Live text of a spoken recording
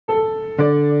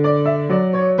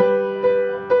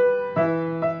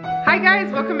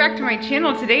back to my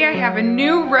channel. Today I have a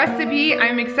new recipe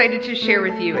I'm excited to share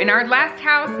with you. In our last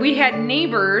house, we had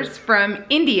neighbors from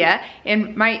India,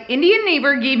 and my Indian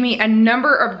neighbor gave me a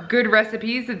number of good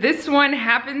recipes. This one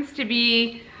happens to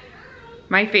be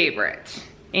my favorite,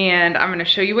 and I'm gonna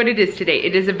show you what it is today.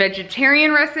 It is a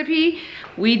vegetarian recipe.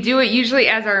 We do it usually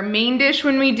as our main dish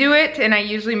when we do it, and I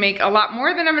usually make a lot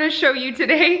more than I'm gonna show you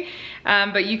today,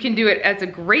 but you can do it as a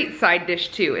great side dish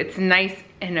too. It's nice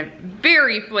and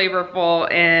very flavorful,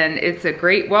 and it's a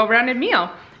great well-rounded meal.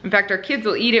 In fact, our kids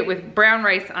will eat it with brown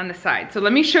rice on the side. So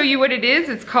let me show you what it is.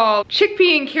 It's called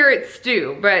chickpea and carrot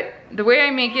stew, but the way I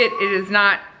make it, it is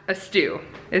not a stew.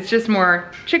 It's just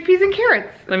more chickpeas and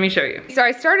carrots. Let me show you. So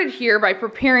I started here by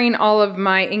preparing all of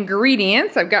my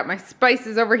ingredients. I've got my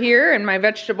spices over here and my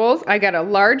vegetables. I got a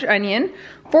large onion,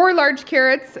 4 large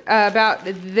carrots, about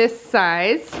this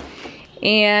size.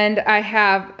 And I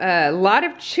have a lot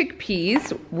of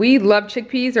chickpeas. We love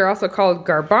chickpeas. They're also called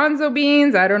garbanzo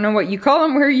beans. I don't know what you call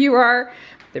them where you are.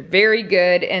 They're very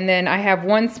good. And then I have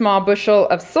 1 small bushel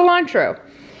of cilantro.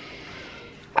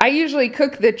 I usually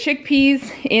cook the chickpeas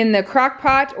in the crock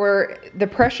pot or the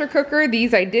pressure cooker.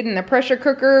 These I did in the pressure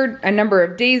cooker a number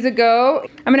of days ago.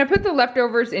 I'm gonna put the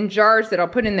leftovers in jars that I'll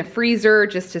put in the freezer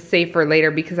just to save for later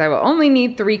because I will only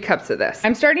need 3 cups of this.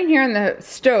 I'm starting here on the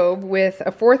stove with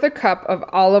 1/4 cup of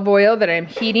olive oil that I'm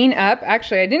heating up.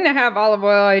 Actually, I didn't have olive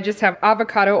oil, I just have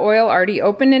avocado oil already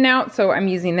opened and out, so I'm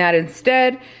using that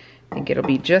instead. I think it'll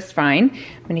be just fine.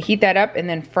 I'm gonna heat that up and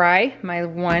then fry my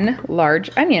 1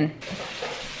 large onion.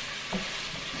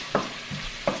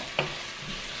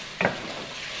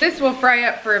 This will fry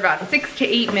up for about 6 to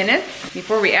 8 minutes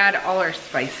before we add all our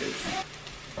spices.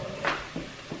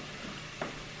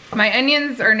 My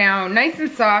onions are now nice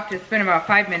and soft. It's been about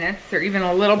 5 minutes. They're even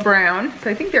a little brown, so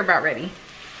I think they're about ready.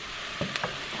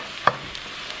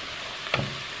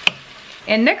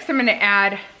 And next I'm gonna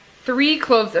add 3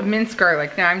 cloves of minced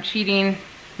garlic. Now I'm cheating. I'm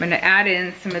gonna add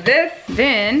in some of this.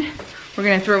 Then we're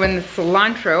gonna throw in the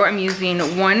cilantro. I'm using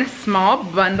 1 small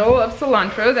bundle of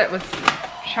cilantro that was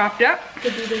chopped up.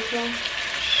 Could do this one.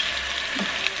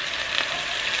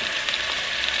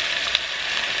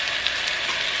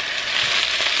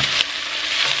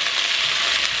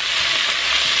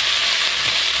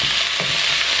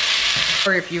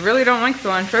 Or if you really don't like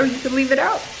cilantro, you could leave it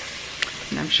out.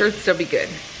 And I'm sure it'd still be good,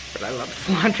 but I love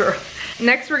cilantro.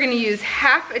 Next, we're gonna use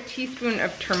 1/2 teaspoon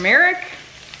of turmeric.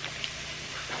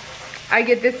 I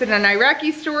get this at an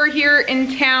Iraqi store here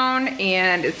in town,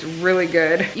 and it's really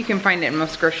good. You can find it in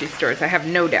most grocery stores, I have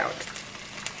no doubt.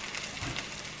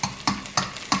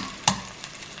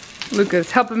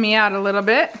 Luka's helping me out a little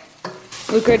bit.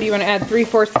 Luka, do you want to add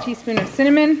 3/4 teaspoon of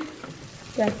cinnamon?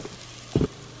 Yes.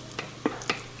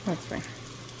 That's fine.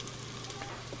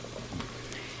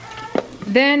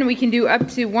 Then we can do up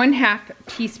to 1/2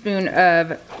 teaspoon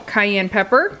of cayenne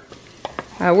pepper.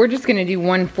 We're just gonna do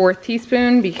 1/4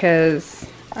 teaspoon because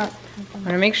I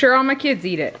wanna make sure all my kids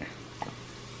eat it.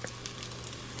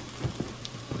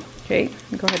 Okay,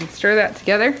 go ahead and stir that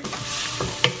together.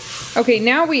 Okay,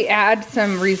 now we add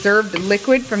some reserved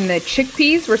liquid from the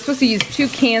chickpeas. We're supposed to use 2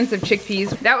 cans of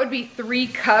chickpeas. That would be 3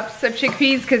 cups of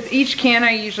chickpeas because each can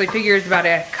I usually figure is about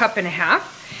 1.5 cups.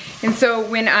 And so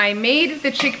when I made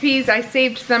the chickpeas, I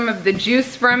saved some of the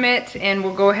juice from it, and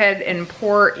we'll go ahead and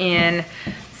pour in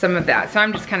some of that. So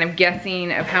I'm just kind of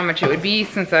guessing of how much it would be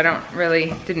since I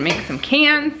didn't make some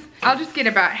cans. I'll just get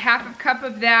about 1/2 cup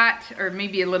of that, or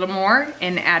maybe a little more,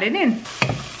 and add it in.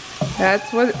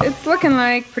 That's what it's looking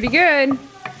like, pretty good.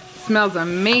 Smells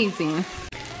amazing.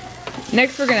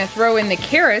 Next we're gonna throw in the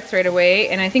carrots right away,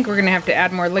 and I think we're gonna have to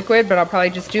add more liquid, but I'll probably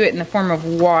just do it in the form of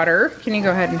water. Can you go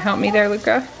ahead and help me there,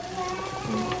 Luka?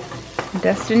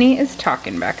 Destiny is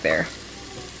talking back there.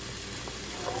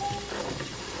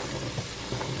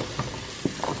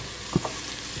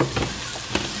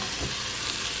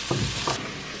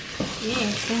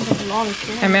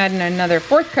 I'm adding another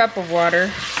 1/4 cup of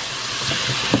water.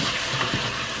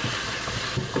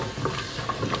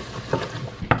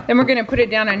 Then we're gonna put it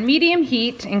down on medium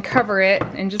heat and cover it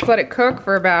and just let it cook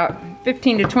for about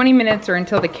 15 to 20 minutes or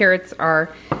until the carrots are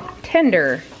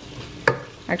tender.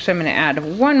 Actually, I'm gonna add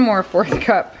 1 more 1/4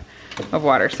 cup of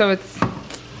water. So it's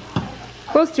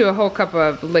close to a whole cup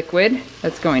of liquid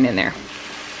that's going in there.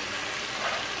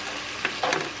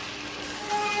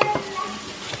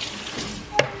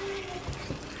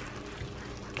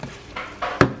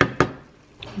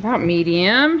 About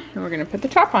medium, and we're gonna put the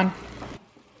top on.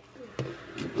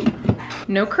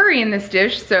 No curry in this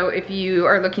dish, so if you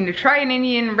are looking to try an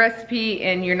Indian recipe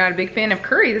and you're not a big fan of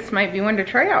curry, this might be one to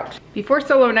try out. Before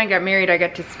Solo and I got married, I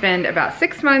got to spend about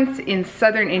 6 months in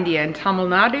southern India in Tamil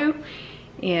Nadu,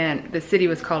 and the city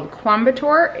was called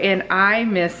Coimbatore, and I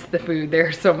miss the food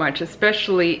there so much,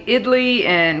 especially idli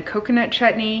and coconut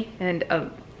chutney and a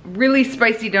really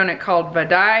spicy donut called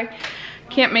vadai.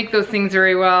 Can't make those things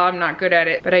very well, I'm not good at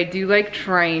it, but I do like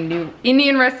trying new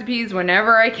Indian recipes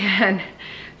whenever I can,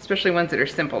 especially ones that are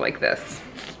simple like this.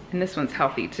 And this one's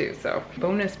healthy too, so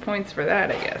bonus points for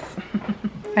that, I guess.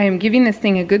 I am giving this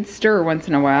thing a good stir once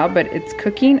in a while, but it's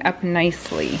cooking up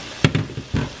nicely.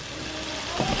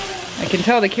 I can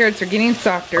tell the carrots are getting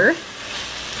softer.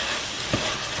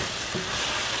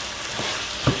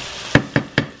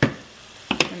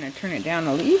 I'm gonna turn it down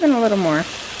even a little more.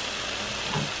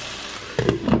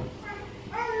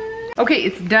 Okay,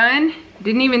 it's done.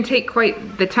 Didn't even take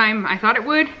quite the time I thought it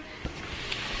would.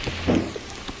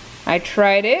 I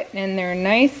tried it and they're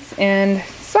nice and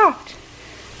soft.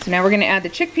 So now we're gonna add the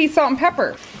chickpea, salt, and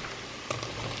pepper.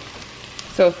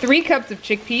 So 3 cups of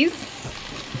chickpeas.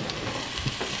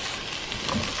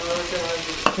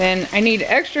 Then I need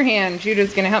extra hand.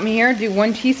 Judah's gonna help me here. Do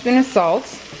 1 teaspoon of salt.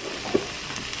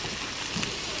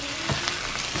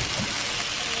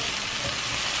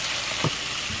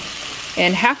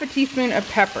 And half a teaspoon of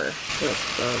pepper.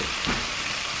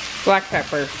 Black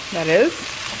pepper, that is.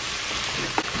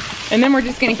 And then we're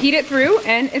just gonna heat it through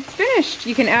and it's finished.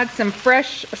 You can add some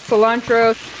fresh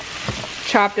cilantro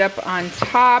chopped up on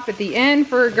top at the end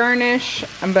for a garnish,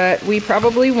 but we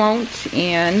probably won't,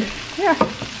 and yeah.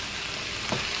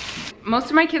 Most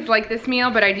of my kids like this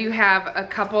meal, but I do have a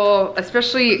couple,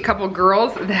 especially a couple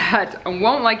girls that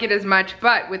won't like it as much,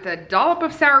 but with a dollop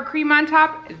of sour cream on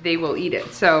top, they will eat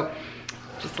it. So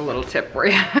just a little tip for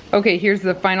you. Okay, here's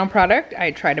the final product.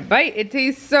 I tried a bite. It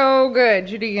tastes so good.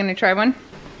 Judy, you gonna try one?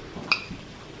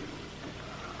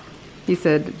 He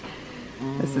said,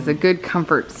 this is a good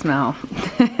comfort smell.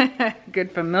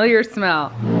 Good familiar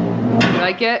smell. You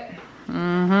like it?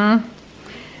 Mm-hmm.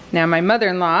 Now my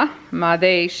mother-in-law,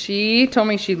 Made, she told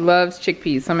me she loves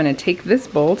chickpeas, so I'm gonna take this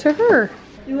bowl to her.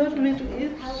 You want me to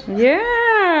eat?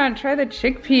 Yeah, try the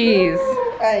chickpeas.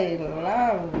 I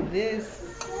love this.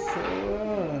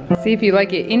 See if you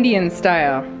like it Indian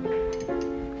style.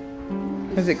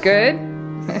 Is it good?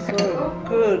 So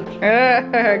good.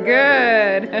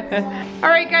 Good. All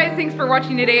right, guys, thanks for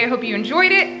watching today. I hope you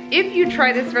enjoyed it. If you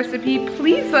try this recipe,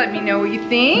 please let me know what you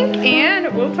think,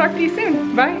 and we'll talk to you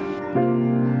soon. Bye.